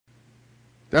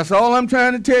That's all I'm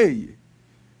trying to tell you.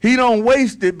 He don't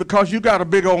waste it because you got a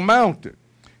big old mountain.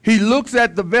 He looks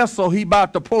at the vessel he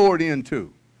about to pour it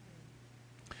into.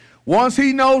 Once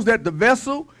he knows that the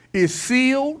vessel is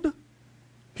sealed,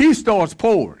 he starts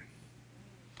pouring.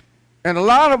 And a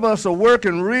lot of us are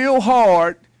working real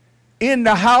hard in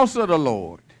the house of the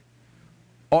Lord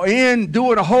or in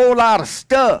doing a whole lot of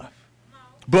stuff,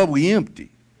 but we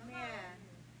empty.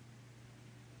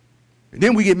 And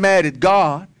then we get mad at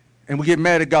God and we get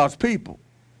mad at God's people.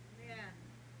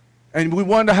 And we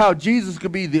wonder how Jesus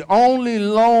could be the only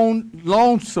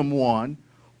lonesome one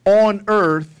on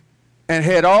earth and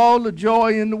had all the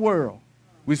joy in the world.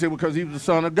 We say because he was the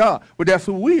Son of God. But that's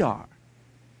who we are.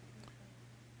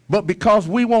 But because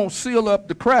we won't seal up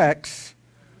the cracks,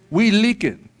 we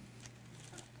leaking.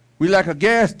 We like a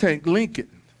gas tank leaking.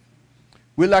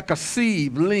 We're like a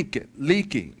sieve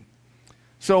leaking.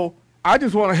 So I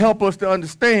just want to help us to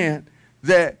understand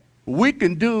that we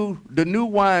can do the new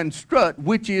wine strut,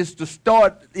 which is to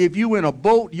start, if you in a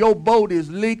boat, your boat is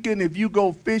leaking. If you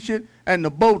go fishing and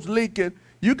the boat's leaking,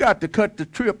 you got to cut the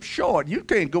trip short. You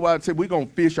can't go out and say, we're going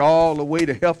to fish all the way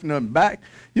to Hefner and back.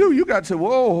 You got to say,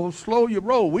 whoa, slow your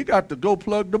roll. We got to go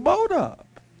plug the boat up.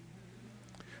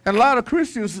 And a lot of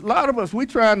Christians, a lot of us, we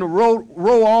trying to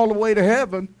row all the way to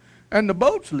heaven, and the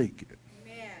boat's leaking.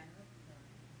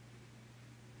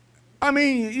 I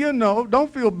mean, you know,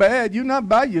 don't feel bad. You're not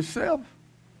by yourself.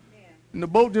 And the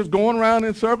boat just going around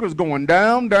in circles, going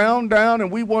down, down, down,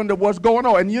 and we wonder what's going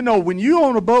on. And, you know, when you're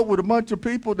on a boat with a bunch of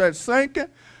people that's sinking,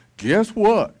 guess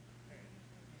what?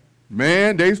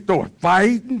 Man, they start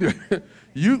fighting.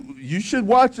 You should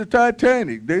watch the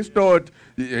Titanic. They start,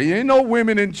 there ain't no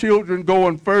women and children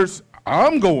going first.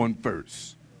 I'm going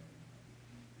first.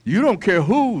 You don't care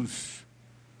who's.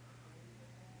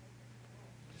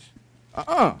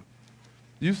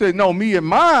 You say, no, me and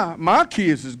my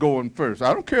kids is going first.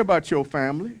 I don't care about your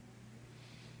family.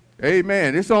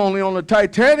 Amen. It's only on the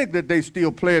Titanic that they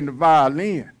still playing the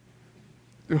violin.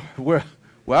 Where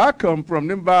I come from,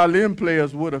 them violin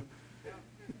players would have,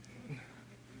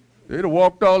 they'd have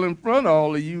walked all in front of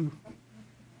all of you,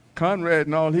 Conrad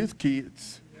and all his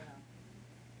kids.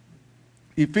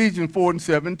 Ephesians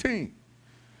 4:17.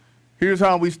 Here's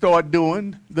how we start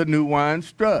doing the new wine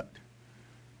strut.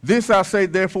 This I say,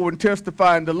 therefore, and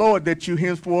testify in the Lord, that you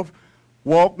henceforth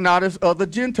walk not as other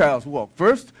Gentiles walk.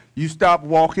 First, you stop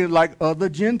walking like other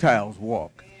Gentiles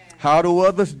walk. Yeah. How do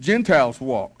other Gentiles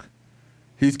walk?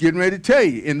 He's getting ready to tell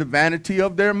you, in the vanity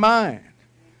of their mind.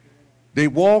 They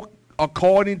walk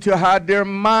according to how their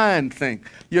mind thinks.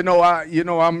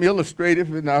 I'm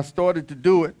illustrative, and I started to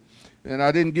do it, and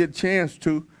I didn't get a chance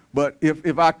to. But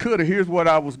if I could, here's what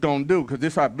I was going to do, because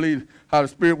this I believe how the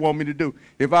Spirit want me to do.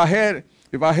 If I had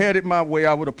it my way,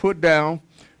 I would have put down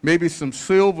maybe some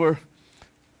silver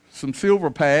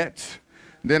pads.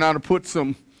 Then I'd have put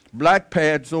some black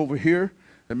pads over here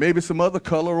and maybe some other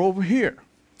color over here.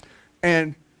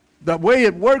 And the way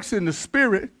it works in the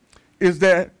Spirit is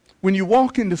that when you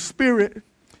walk in the Spirit,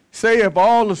 say if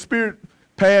all the Spirit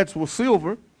pads were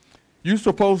silver, you're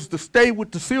supposed to stay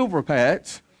with the silver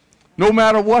pads no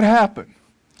matter what happened.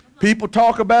 People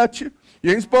talk about you.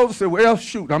 You ain't supposed to say, well,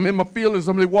 shoot, I'm in my feelings.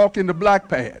 I'm going to walk in the black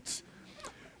pads.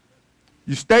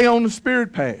 You stay on the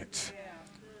Spirit pads.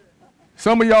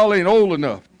 Some of y'all ain't old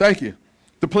enough, thank you,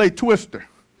 to play Twister.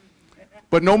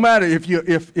 But no matter if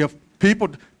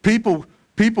people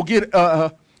get,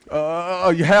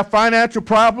 you have financial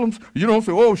problems, you don't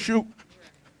say, oh, shoot,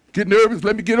 get nervous,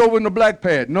 let me get over in the black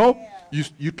pad. No,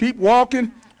 you keep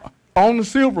walking on the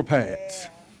silver pads.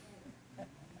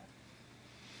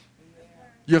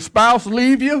 Your spouse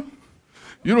leave you,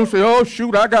 you don't say, oh,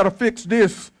 shoot, I got to fix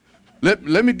this.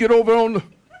 Let me get over on the,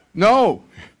 no.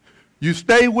 You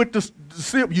stay with the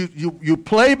you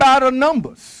play by the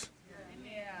numbers.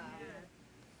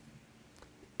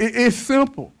 It's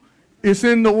simple. It's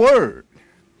in the Word.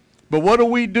 But what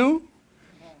do?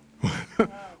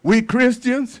 We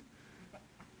Christians,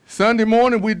 Sunday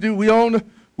morning we on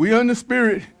the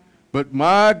Spirit. But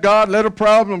my God, let a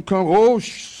problem come. Oh,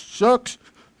 shucks.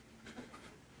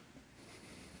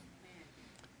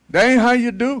 That ain't how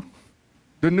you do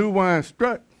the new wine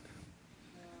strut.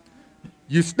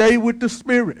 You stay with the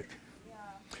Spirit.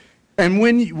 And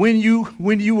when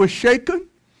you were shaken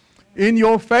in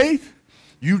your faith,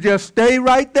 you just stay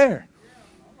right there.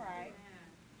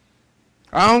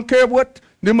 I don't care what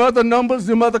them other numbers,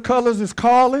 them other colors is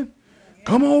calling.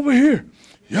 Come over here.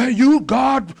 Yeah,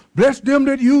 God bless them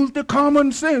that use the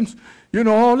common sense. You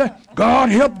know, all that. God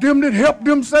help them that help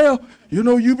themselves. You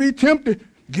know, you be tempted.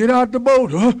 Get out the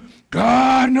boat.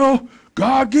 God, no.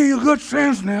 God give you good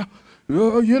sense now.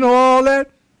 You know all that?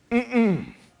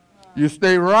 You You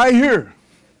stay right here.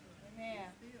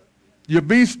 You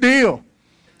be still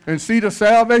and see the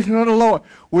salvation of the Lord.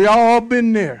 We all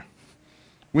been there.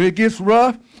 When it gets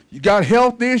rough, you got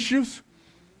health issues.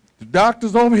 The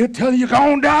doctor's over here telling you you're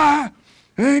going to die.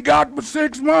 Ain't got but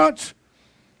 6 months.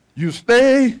 You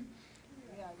stay.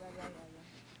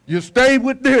 You stay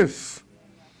with this.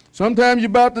 Sometimes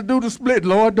you're about to do the split.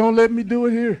 Lord, don't let me do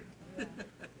it here.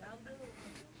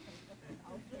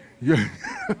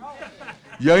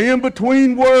 You're in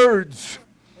between words.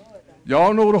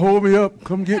 Y'all know to hold me up.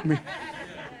 Come get me.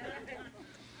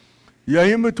 You're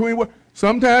in between words.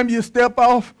 Sometimes you step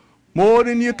off more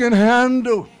than you can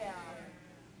handle.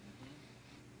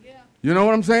 You know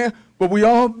what I'm saying? But we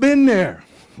all been there.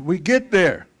 We get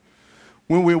there.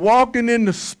 When we're walking in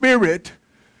the Spirit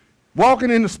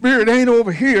ain't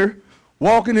over here,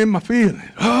 walking in my feelings.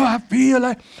 Oh, I feel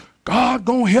like God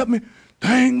gonna help me.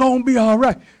 Things gonna be all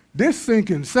right. This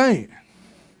sinking sand.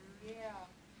 Yeah.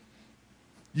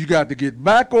 You got to get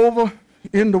back over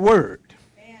in the Word.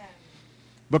 Man.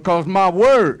 Because my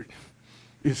Word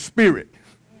is spirit.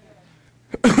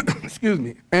 Yeah. Excuse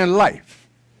me, and life.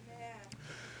 Yeah.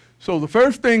 So the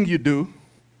first thing you do,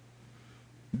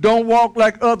 don't walk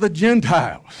like other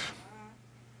Gentiles,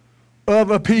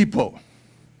 other people.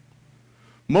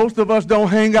 Most of us don't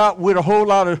hang out with a whole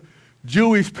lot of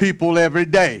Jewish people every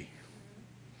day.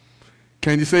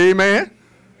 Can you say amen?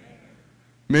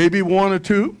 Maybe one or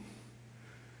two.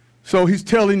 So he's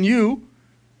telling you,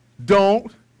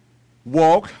 don't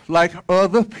walk like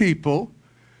other people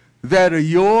that are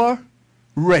your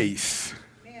race.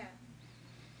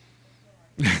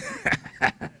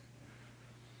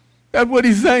 That's what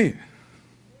he's saying.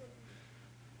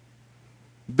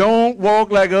 Don't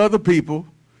walk like other people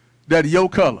that are your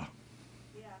color.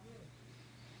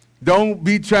 Don't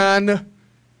be trying to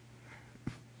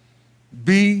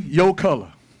be your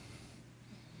color.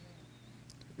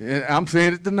 And I'm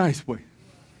saying it the nice way.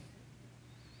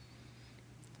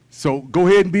 So go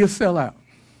ahead and be a sellout.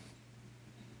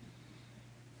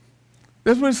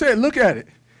 That's what it said. Look at it.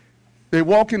 They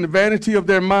walk in the vanity of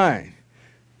their mind.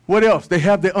 What else? They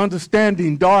have their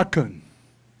understanding darkened.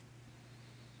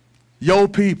 Your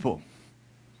people.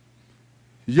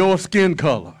 Your skin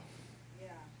color. Yeah.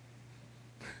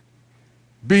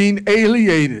 Being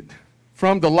alienated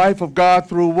from the life of God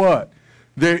through what?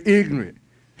 They're ignorant.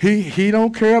 He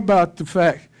don't care about the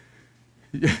fact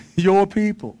your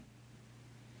people.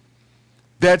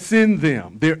 That's in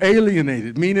them. They're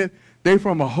alienated, meaning they're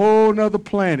from a whole nother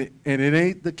planet and it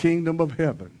ain't the kingdom of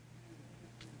heaven.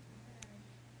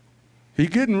 He's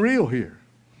getting real here.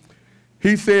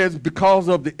 He says because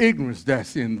of the ignorance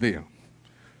that's in them.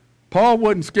 Paul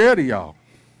wasn't scared of y'all.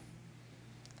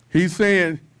 He's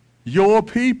saying your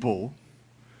people,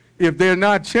 if they're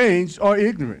not changed, are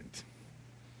ignorant.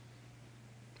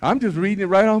 I'm just reading it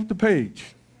right off the page.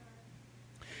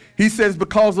 He says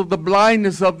because of the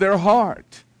blindness of their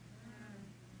heart.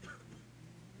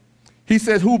 He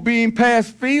says who being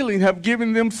past feeling have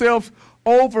given themselves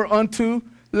over unto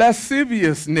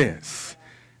lasciviousness.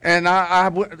 And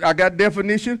I got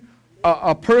definition.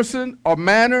 A person, or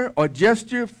manner, or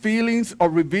gesture, feelings, or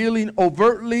revealing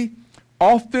overtly,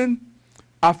 often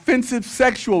offensive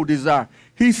sexual desire.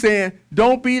 He's saying,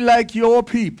 don't be like your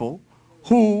people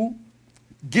who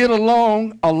get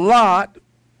along a lot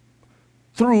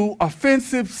through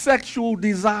offensive sexual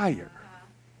desire.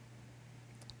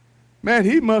 Man,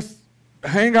 he must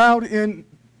hang out in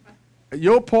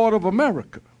your part of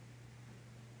America.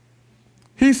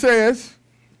 He says,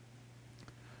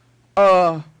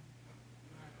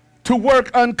 to work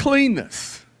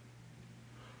uncleanness,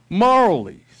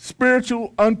 morally,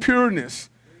 spiritual unpureness,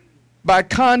 by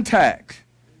contact,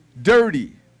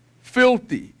 dirty,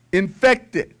 filthy,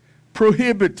 infected,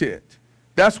 prohibited.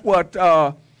 That's what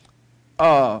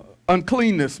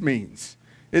uncleanness means.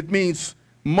 It means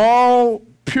moral,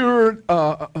 pure,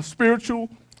 spiritual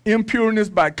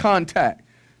impureness by contact,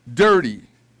 dirty.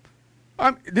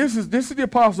 This is the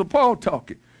Apostle Paul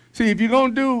talking. See, if you're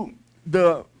going to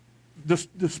do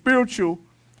the spiritual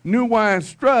new wine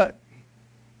strut,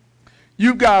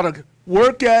 you got to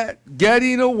work at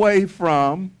getting away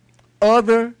from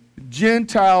other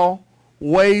Gentile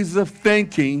ways of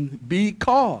thinking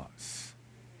because.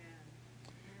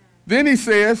 Then he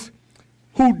says,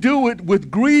 who do it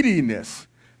with greediness,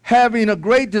 having a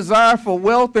great desire for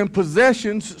wealth and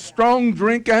possessions, strong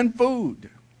drink and food.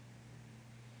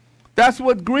 That's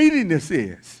what greediness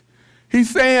is.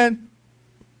 He's saying,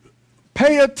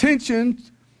 pay attention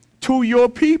to your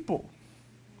people,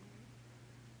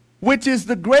 which is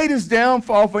the greatest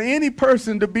downfall for any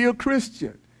person to be a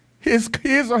Christian, his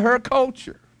or her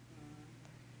culture.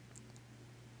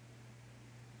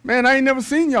 Man, I ain't never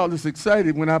seen y'all this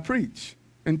excited when I preach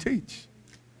and teach.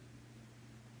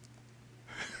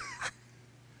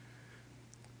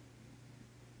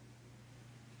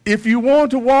 If you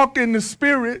want to walk in the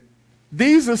Spirit,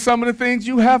 these are some of the things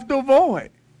you have to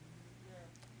avoid.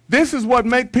 This is what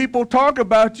make people talk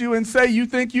about you and say you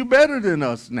think you're better than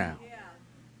us now. Yeah.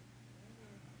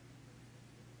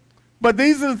 But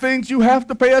these are the things you have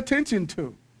to pay attention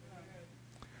to.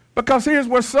 Because here's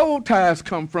where soul ties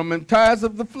come from, and ties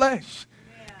of the flesh.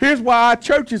 Yeah. Here's why our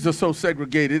churches are so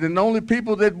segregated, and the only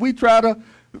people that we try to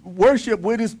worship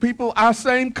with is people our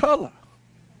same color.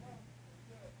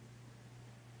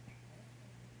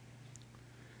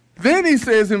 Then he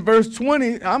says in verse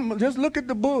 20, just look at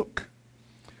the book.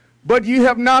 But you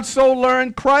have not so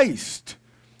learned Christ.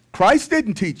 Christ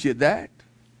didn't teach you that.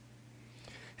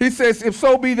 He says, if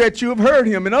so be that you have heard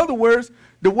him. In other words,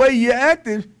 the way you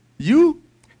acted, you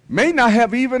may not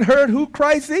have even heard who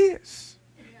Christ is.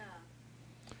 Yeah.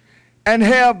 And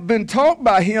have been taught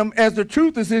by him as the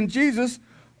truth is in Jesus.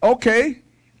 Okay.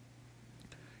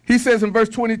 He says in verse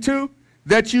 22,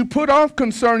 that you put off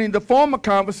concerning the former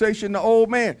conversation the old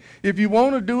man. If you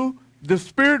want to do the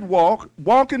Spirit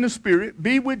walk in the Spirit,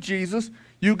 be with Jesus,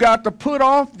 you got to put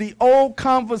off the old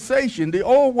conversation, the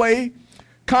old way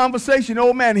conversation,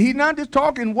 old man. He's not just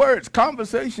talking words.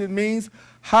 Conversation means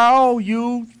how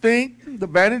you think, the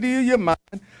vanity of your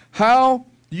mind, how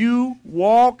you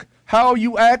walk, how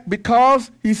you act,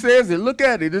 because he says it. Look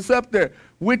at it. It's up there.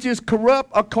 Which is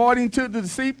corrupt according to the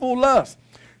deceitful lust.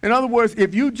 In other words,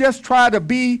 if you just try to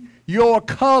be your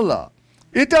color,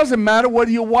 it doesn't matter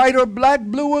whether you're white or black,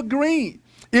 blue or green.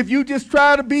 If you just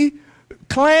try to be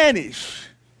clannish,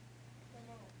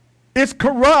 it's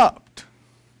corrupt.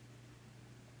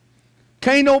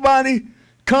 Can't nobody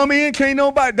come in, can't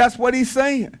nobody. That's what he's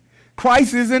saying.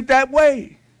 Christ isn't that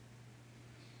way.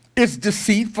 It's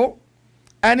deceitful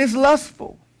and it's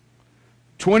lustful.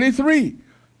 23,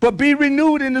 but be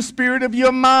renewed in the spirit of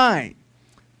your mind.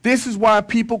 This is why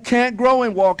people can't grow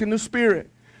and walk in the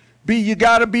Spirit. You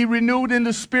got to be renewed in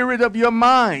the spirit of your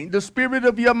mind. The spirit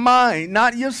of your mind,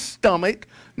 not your stomach,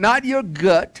 not your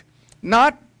gut,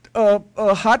 not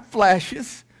hot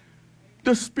flashes.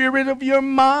 The spirit of your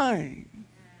mind.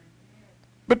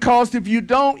 Because if you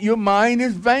don't, your mind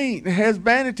is vain. It has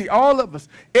vanity. All of us,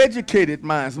 educated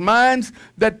minds, minds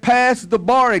that pass the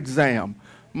bar exam,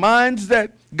 minds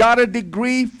that got a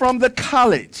degree from the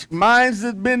college, minds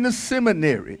that been to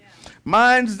seminary,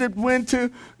 minds that went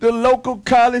to the local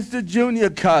college, the junior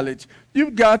college.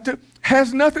 You've got to,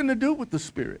 has nothing to do with the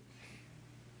Spirit.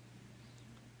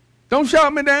 Don't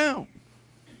shout me down.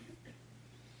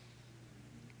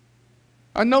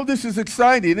 I know this is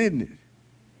exciting, isn't it?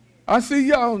 I see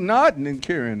y'all nodding and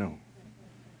carrying on.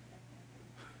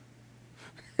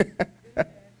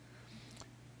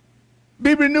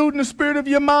 Be renewed in the spirit of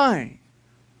your mind.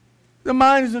 The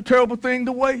mind is a terrible thing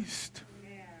to waste.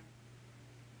 Yeah.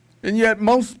 And yet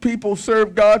most people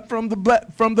serve God from the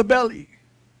belly,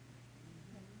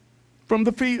 from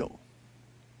the field.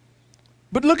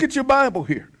 But look at your Bible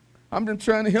here. I'm just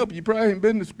trying to help you. You probably haven't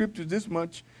been in the scriptures this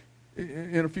much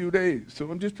in a few days, so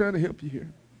I'm just trying to help you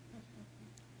here.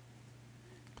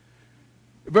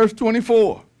 Verse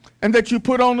 24, and that you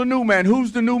put on the new man.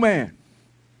 Who's the new man?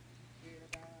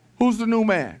 Who's the new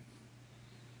man?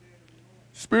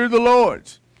 Spirit of the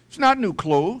Lord's. It's not new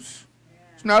clothes.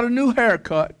 It's not a new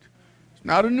haircut. It's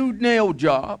not a new nail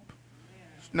job.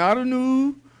 It's not a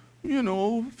new,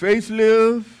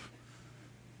 facelift,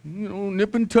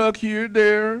 nip and tuck here,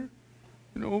 there.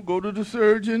 Go to the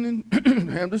surgeon and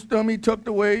have the stomach tucked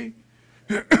away.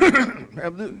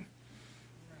 Have the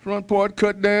front part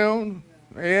cut down,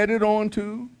 added on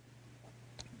to.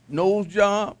 Nose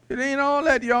job. It ain't all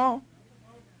that, y'all.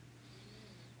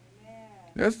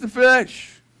 That's the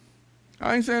flesh.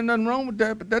 I ain't saying nothing wrong with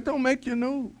that, but that don't make you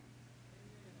new.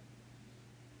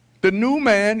 The new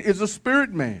man is a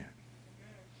spirit man.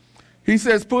 He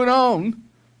says, put on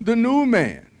the new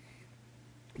man,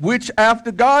 which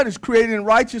after God is created in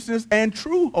righteousness and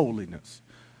true holiness.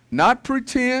 Not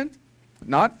pretend,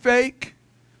 not fake.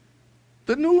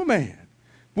 The new man.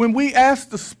 When we ask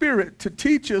the Spirit to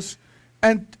teach us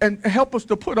and help us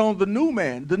to put on the new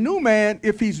man,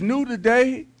 if he's new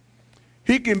today,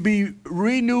 he can be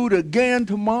renewed again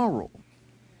tomorrow.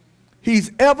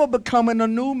 He's ever becoming a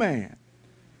new man.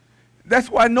 That's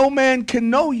why no man can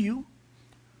know you,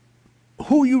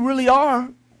 who you really are,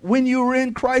 when you're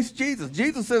in Christ Jesus.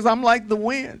 Jesus says, I'm like the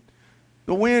wind.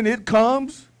 The wind, it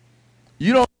comes.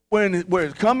 You don't know where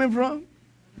it's coming from.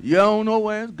 You don't know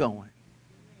where it's going.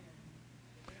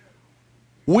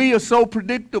 We are so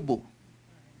predictable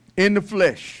in the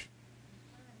flesh.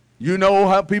 You know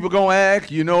how people gonna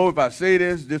act. You know if I say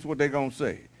this, this is what they gonna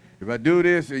say. If I do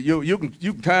this, you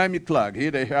can time your clock. Here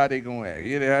they how they gonna act.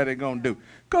 Here they how they gonna do.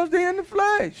 Because they're in the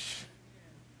flesh.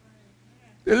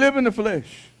 They live in the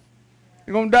flesh.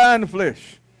 They're gonna die in the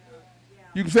flesh.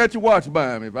 You can set your watch by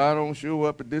them. If I don't show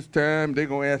up at this time, they're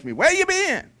gonna ask me, where you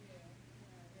been?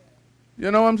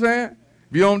 You know what I'm saying?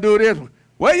 If you don't do this,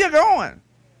 where you going?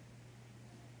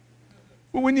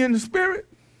 But when you're in the spirit,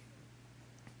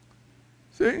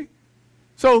 see?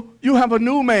 So you have a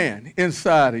new man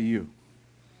inside of you.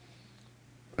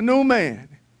 A new man.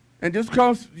 And just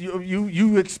because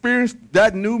you experienced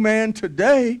that new man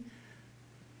today,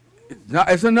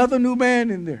 it's another new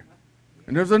man in there.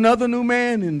 And there's another new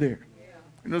man in there.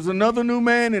 And there's another new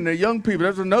man in there. Young people,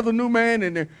 there's another new man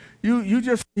in there. You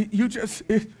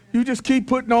just keep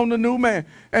putting on the new man.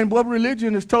 And what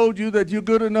religion has told you that you're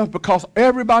good enough because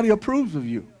everybody approves of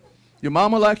you. Your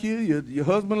mama like you, your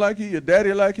husband like you, your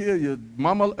daddy like you, your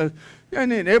mama,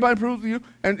 and then everybody approves of you.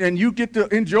 And you get to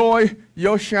enjoy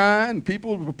your shine.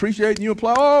 People appreciating you,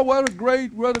 apply, oh, what a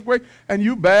great, and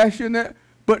you bashing that.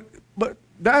 But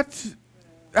that's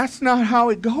not how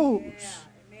it goes.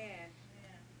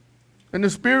 And the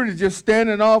Spirit is just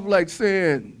standing off like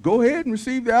saying, go ahead and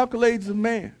receive the accolades of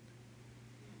man.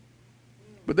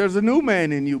 But there's a new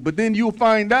man in you. But then you'll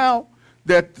find out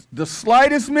that the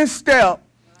slightest misstep,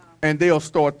 and they'll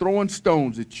start throwing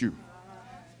stones at you.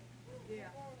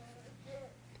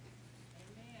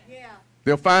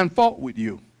 They'll find fault with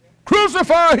you.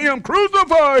 Crucify him,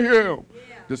 crucify him.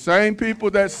 The same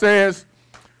people that says,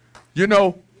 you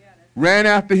know, ran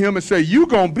after him and say, you're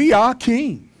going to be our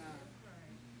king.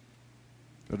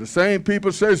 The same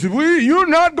people says, you're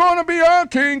not going to be our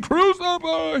king,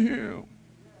 crucify him.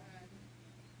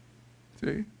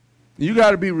 See? You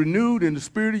got to be renewed in the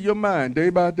spirit of your mind day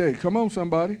by day. Come on,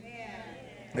 somebody.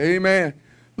 Amen.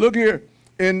 Look here.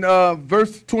 In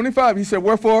verse 25, he said,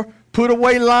 wherefore, put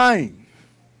away lying.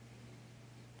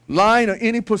 Lying or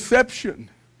any perception,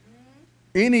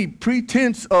 any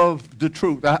pretense of the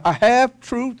truth. A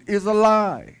half-truth is a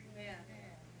lie.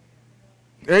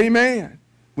 Amen.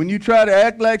 When you try to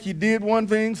act like you did one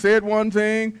thing, said one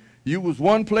thing, you was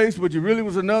one place, but you really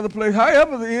was another place.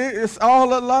 However, it's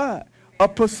all a lie. A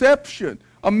perception,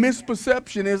 a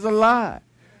misperception is a lie.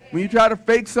 When you try to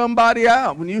fake somebody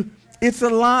out, it's a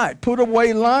lie. Put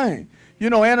away lying. You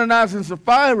know, Ananias and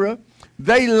Sapphira,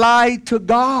 they lied to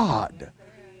God,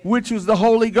 which was the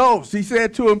Holy Ghost. He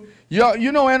said to him,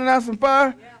 you know Ananias and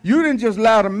Sapphira, you didn't just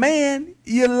lie to man,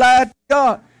 you lied to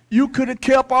God. You could have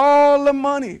kept all the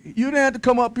money. You didn't have to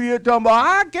come up here talking about,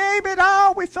 I gave it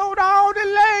all. We sold all the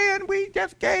land. We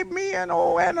just gave me and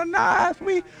old Ananias.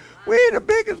 We the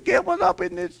biggest givers up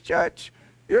in this church.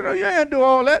 You know, you ain't do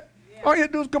all that. All you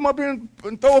do is come up here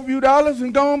and throw a few dollars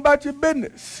and go on about your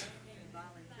business.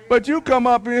 But you come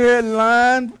up here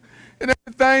lying and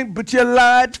everything, but you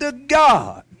lied to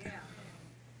God.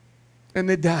 And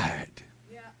they died.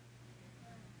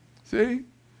 See?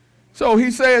 So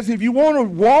he says, if you want to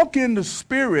walk in the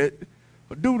Spirit,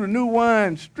 or do the new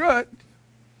wine strut,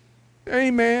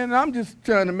 amen, I'm just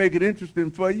trying to make it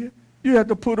interesting for you. You have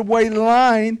to put away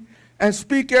lying and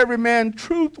speak every man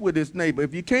truth with his neighbor.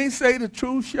 If you can't say the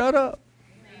truth, shut up.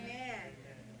 Amen.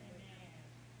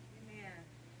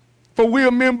 For we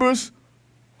are members,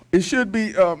 it should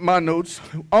be my notes,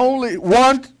 only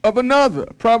one of another.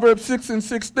 Proverbs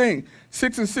 6:16.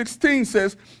 6:16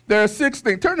 says, there are 6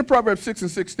 things. Turn to Proverbs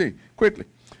 6:16, quickly.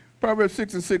 Proverbs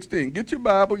 6:16. Get your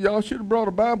Bible. Y'all should have brought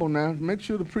a Bible now. Make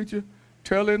sure the preacher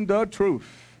telling the truth.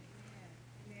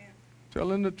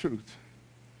 Telling the truth.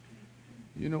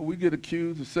 You know, we get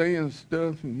accused of saying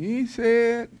stuff, and he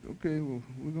said, okay, well,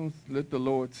 we're going to let the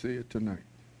Lord say it tonight.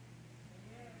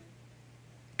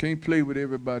 Can't play with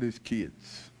everybody's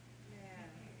kids.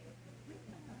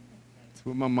 That's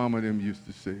what my mama and them used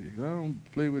to say. I don't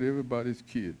play with everybody's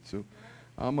kids, so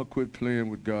I'm going to quit playing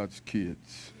with God's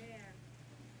kids.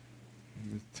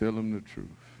 Just tell them the truth.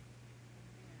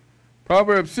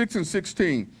 Proverbs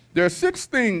 6:16. There are 6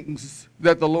 things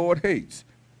that the Lord hates.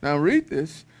 Now read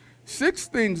this. 6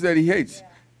 things that he hates,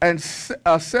 and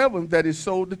a 7th that his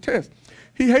soul detests.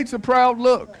 He hates a proud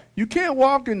look. You can't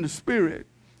walk in the Spirit.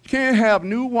 You can't have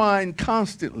new wine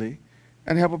constantly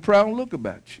and have a proud look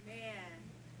about you. Man.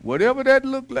 Whatever that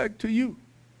look like to you,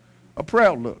 a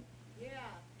proud look. Yeah.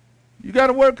 You got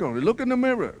to work on it. Look in the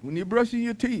mirror when you're brushing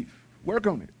your teeth. Work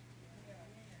on it.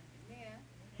 Yeah.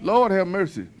 Lord have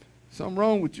mercy. Something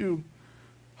wrong with you.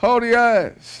 Hold the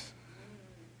eyes.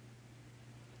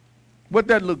 What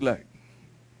that look like?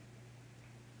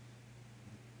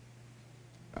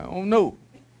 I don't know.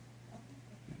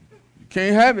 You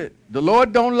can't have it. The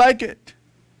Lord don't like it.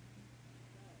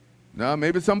 Now,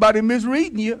 maybe somebody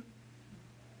misreading you.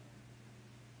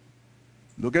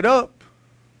 Look it up.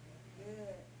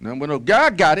 Now, when a guy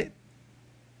got it,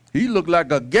 he looked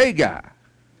like a gay guy.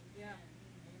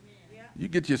 You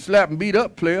get your slap and beat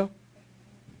up, player.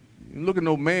 You look at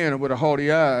no man with a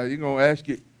haughty eye, you're going to ask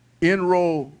you,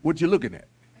 enroll, what you looking at?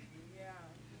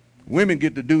 Women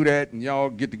get to do that, and y'all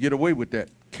get to get away with that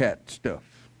cat stuff.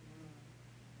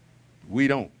 We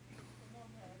don't.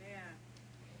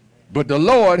 But the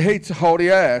Lord hates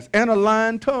haughty eyes and a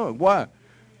lying tongue. Why?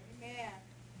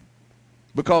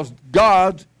 Because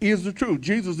God is the truth.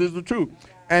 Jesus is the truth.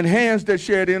 And hands that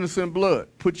shed innocent blood.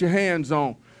 Put your hands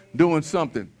on doing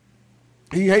something.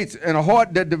 He hates, and a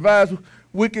heart that devises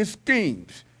wicked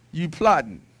schemes. You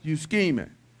plotting, you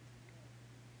scheming.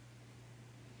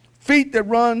 Feet that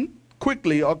run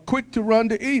quickly are quick to run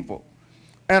to evil.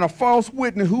 And a false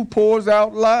witness who pours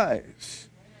out lies.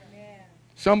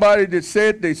 Somebody that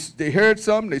said they heard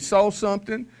something, they saw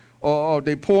something, or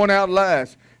they pouring out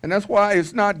lies. And that's why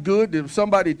it's not good if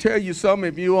somebody tell you something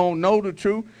if you don't know the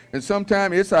truth. And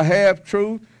sometimes it's a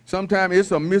half-truth. Sometimes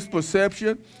it's a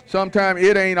misperception. Sometimes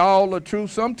it ain't all the truth.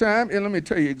 Sometimes, and let me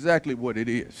tell you exactly what it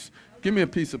is. Give me a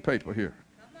piece of paper here.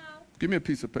 Give me a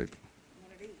piece of paper.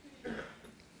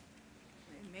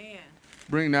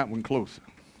 Bring that one closer.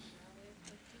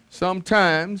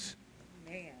 Sometimes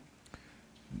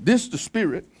this the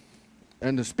Spirit,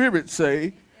 and the Spirit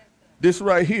say, this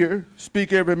right here,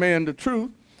 speak every man the truth,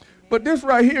 but this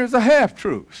right here is a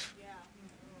half-truth.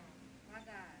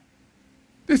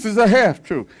 This is a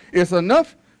half-truth. It's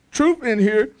enough truth in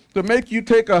here to make you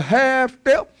take a half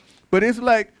step, but it's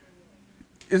like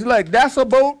that's a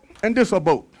boat and this a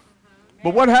boat.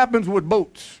 But what happens with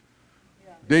boats?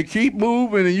 They keep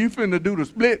moving and you finna do the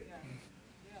split,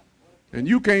 and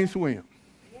you can't swim.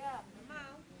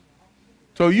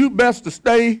 So you best to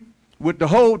stay with the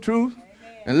whole truth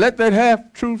and let that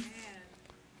half-truth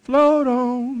float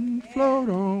on, float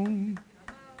on.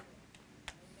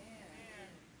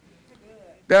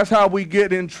 That's how we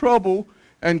get in trouble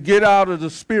and get out of the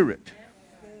Spirit.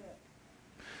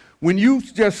 When you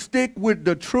just stick with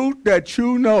the truth that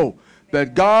you know,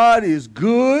 that God is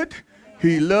good,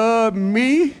 He loved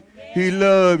me, He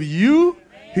loved you,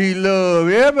 He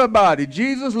loved everybody.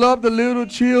 Jesus loved the little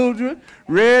children,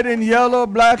 red and yellow,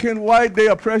 black and white. They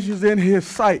are precious in His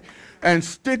sight. And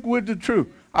stick with the truth.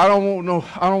 I don't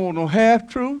want no half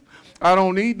truth. I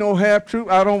don't need no half truth.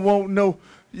 I don't want no.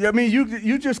 I mean,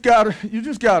 you just gotta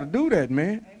do that,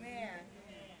 man. Amen.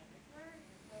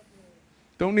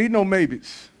 Don't need no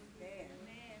maybes.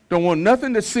 Don't want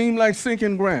nothing that seems like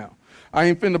sinking ground. I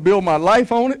ain't finna build my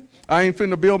life on it. I ain't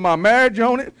finna build my marriage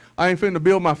on it. I ain't finna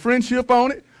build my friendship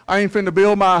on it. I ain't finna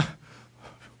build my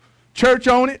church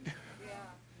on it.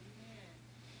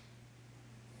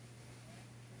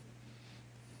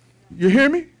 You hear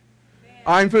me?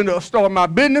 I ain't finna start my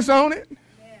business on it.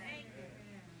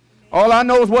 All I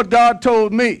know is what God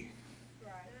told me.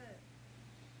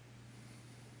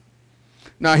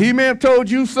 Now, He may have told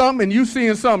you something and you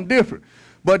seeing something different.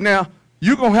 But now,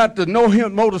 you're going to have to know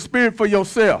Him, know the Spirit for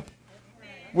yourself.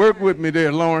 Work with me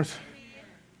there, Lawrence.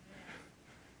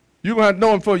 You're going to have to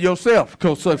know Him for yourself.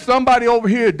 Because if somebody over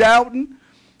here doubting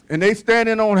and they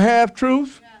standing on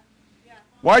half-truths,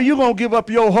 why are you going to give up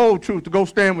your whole truth to go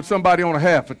stand with somebody on a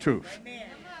half a truth?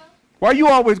 Why you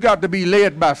always got to be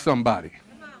led by somebody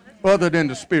other than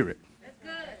the Spirit?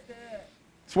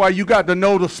 That's why you got to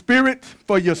know the Spirit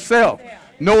for yourself.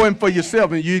 Know Him for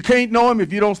yourself. And you can't know Him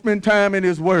if you don't spend time in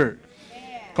His Word.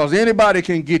 Because anybody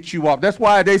can get you off. That's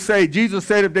why they say, Jesus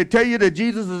said, if they tell you that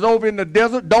Jesus is over in the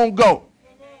desert, don't go.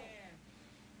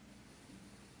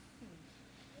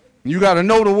 You got to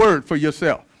know the Word for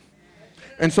yourself.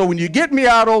 And so when you get me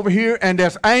out over here and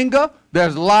there's anger,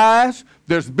 there's lies,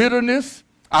 there's bitterness,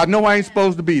 I know I ain't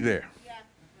supposed to be there.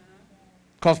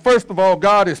 Because first of all,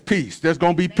 God is peace. There's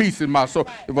going to be peace in my soul.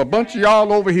 If a bunch of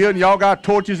y'all over here and y'all got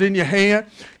torches in your hand,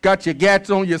 got your gats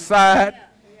on your side,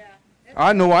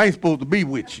 I know I ain't supposed to be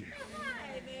with you.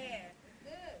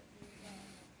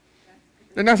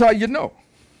 And that's how you know.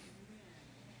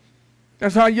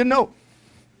 That's how you know.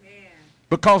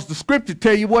 Because the scripture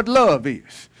tell you what love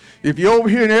is. If you're over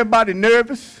here and everybody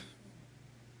nervous,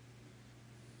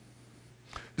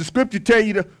 the scripture tell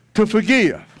you to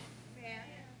forgive.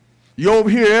 You over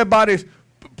here, everybody's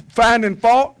finding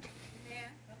fault.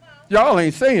 Y'all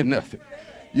ain't saying nothing.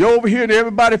 You over here and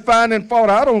everybody finding fault.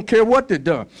 I don't care what they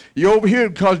done. You over here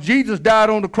because Jesus died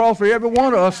on the cross for every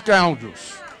one of us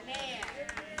scoundrels.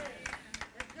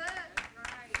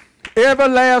 Every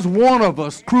last one of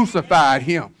us crucified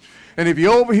Him. And if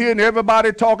you're over here and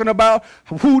everybody talking about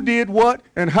who did what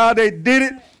and how they did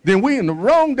it, then we in the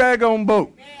wrong daggone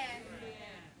boat.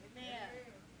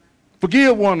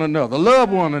 Forgive one another. Love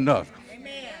one another.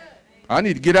 Amen. I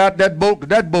need to get out that boat because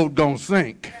that boat going to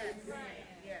sink.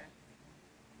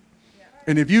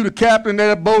 And if you the captain of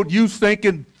that boat, you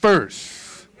sinking first.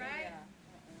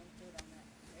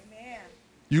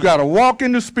 You got to walk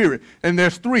in the Spirit. And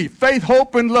there's three: faith,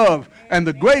 hope, and love. And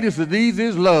the greatest of these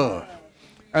is love.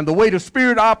 And the way the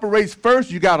Spirit operates first,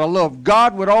 you got to love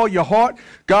God with all your heart,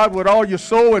 God with all your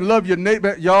soul, and love your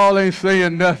neighbor. Y'all ain't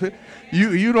saying nothing.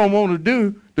 You don't want to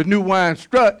do the new wine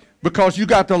strut because you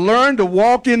got to learn to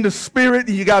walk in the Spirit.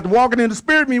 You got to walk in the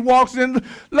Spirit means walks in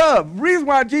love. The reason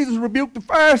why Jesus rebuked the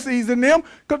Pharisees and them,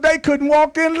 because they couldn't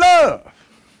walk in love.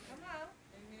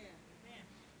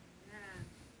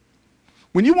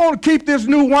 When you want to keep this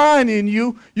new wine in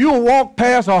you, you'll walk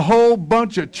past a whole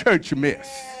bunch of church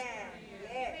mess.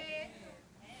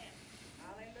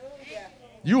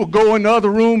 You will go in the other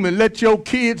room and let your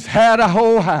kids have the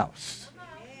whole house.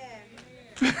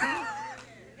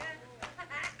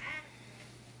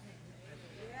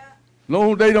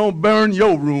 Long as they don't burn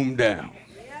your room down.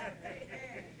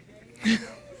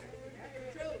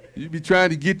 You be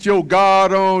trying to get your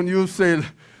God on, you'll say,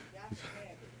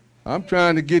 I'm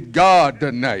trying to get God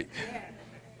tonight.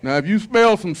 Now, if you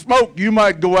smell some smoke, you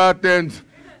might go out there,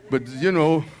 but, you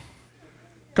know,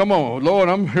 come on, Lord,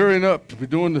 I'm hurrying up. We're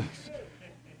doing this.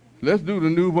 Let's do the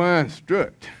new wine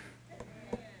strut.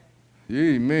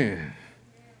 Amen.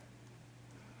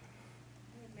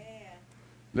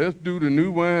 Let's do the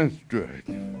new wine strut.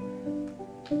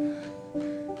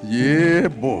 Yeah,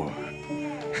 boy.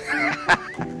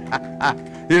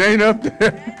 It ain't up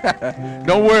there.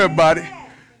 Don't worry about it.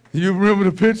 You remember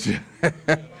the picture?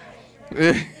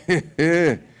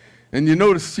 Yeah. And you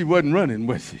notice she wasn't running,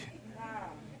 was she?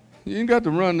 You ain't got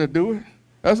to run to do it.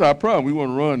 That's our problem. We want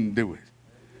to run and do it.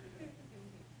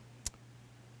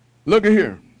 Look at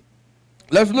here.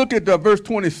 Let's look at verse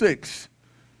 26.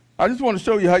 I just want to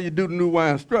show you how you do the new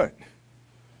wine strut.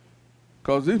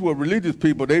 Because these were religious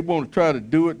people. They want to try to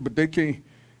do it, but they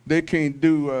can't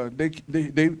do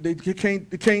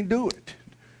it.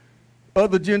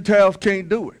 Other Gentiles can't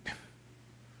do it.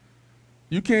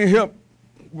 You can't help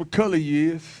what color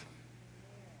you is.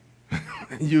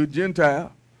 You're a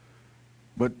Gentile.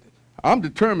 But I'm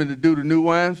determined to do the new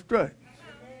wine strut.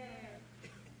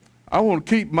 I want to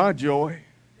keep my joy.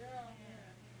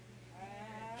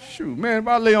 Shoot, man, if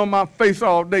I lay on my face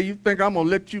all day, you think I'm going to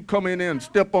let you come in there and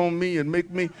step on me and make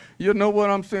me, you know what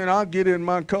I'm saying? I'll get in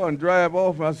my car and drive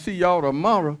off. I'll see y'all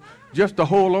tomorrow just to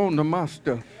hold on to my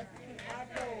stuff.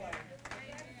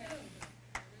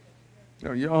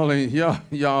 Y'all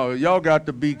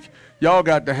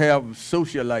got to have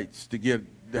socialites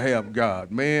to have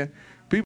God, man.